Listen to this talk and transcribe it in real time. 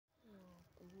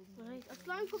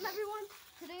Assalamualaikum everyone.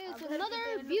 Today is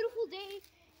another beautiful day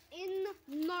in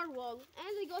Narwhal,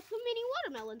 and I got some mini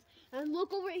watermelons. And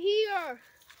look over here,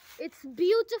 it's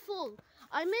beautiful.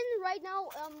 I'm in right now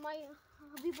my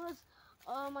Habiba's,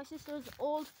 my sister's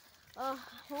old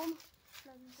home.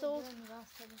 So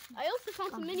I also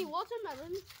found some mini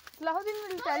watermelons. Salahuddin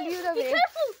will tell you the Be way.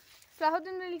 careful!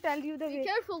 Salahuddin will tell you the way. Be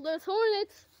careful, there's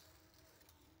hornets.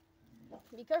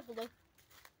 Be careful though.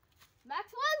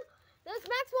 Maxwell? There's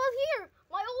Maxwell here.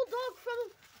 My old dog from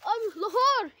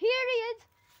Lahore. Here he is.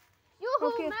 Yoo-hoo,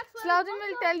 Okay. Maxwell. Salahuddin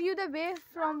will tell you the way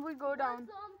from we go down.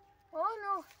 Oh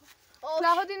no. Oh,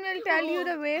 Salahuddin will tell you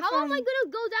the way How from. am I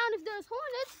gonna go down if there's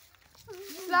hornets?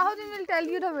 Salahuddin will tell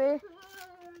you the way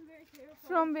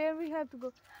from where we have to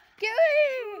go.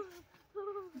 Kiwi!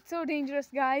 It's so dangerous,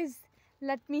 guys.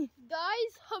 Let me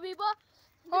Guys, Habiba.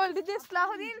 hold this,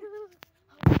 Salahuddin.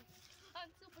 I'm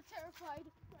super terrified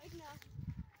right now.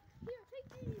 Here, take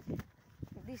these.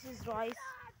 This is rice.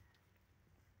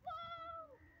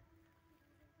 Whoa!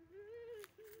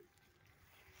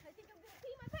 I think I'm gonna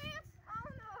pee my pants. Oh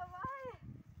no, why?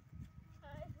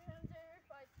 I'm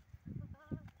terrified.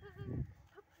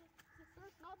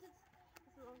 It's not this.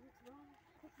 It's wrong. It's wrong.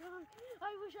 It's wrong.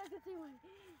 I wish I could see one.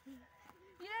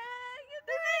 Yeah, we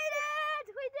made it!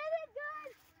 We did it,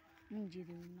 guys! Munji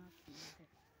did not do it.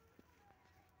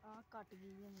 Cut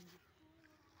gई है munji.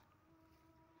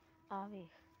 Aave.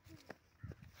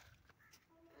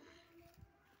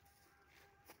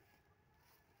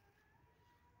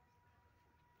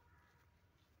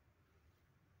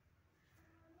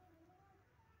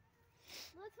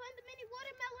 Let's find the mini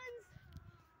watermelons.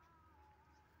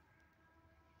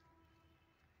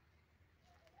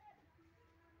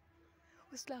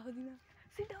 Salahuddin,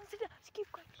 sit down, sit down.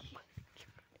 Keep quiet.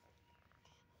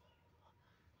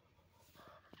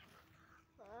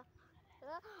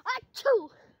 Achoo!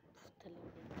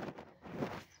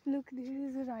 Look, this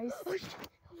is rice. Oh, shit.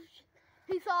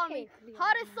 He saw me.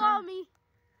 Haris saw me.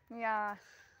 Yeah.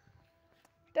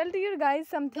 Tell to your guys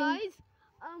something. Guys,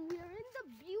 we are in the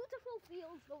beautiful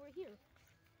fields over here.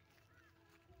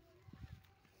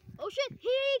 Oh shit,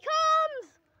 here he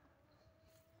comes!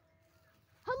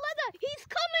 Haleda, he's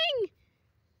coming!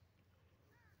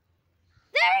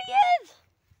 There he is!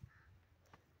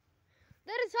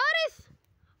 There is Haris!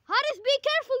 Haris, be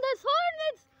careful, there's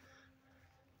hornets!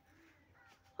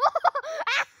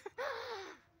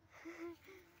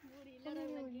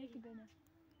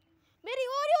 मेरी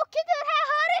Oreo किधर है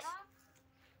Haris?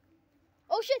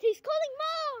 Oh shit, he's calling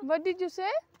mom! What did you say?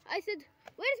 I said,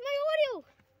 where's my Oreo?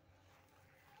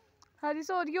 Haris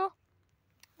Oreo.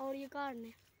 Oreo card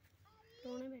ne.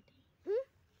 रोने बैठी.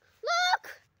 Look!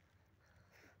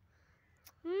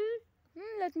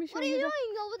 Let me show What are you you the.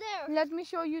 doing over there? Let me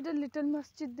show you the little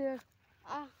masjid there.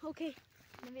 Okay.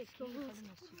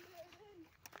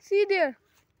 See there.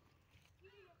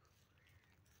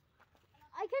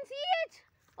 I can see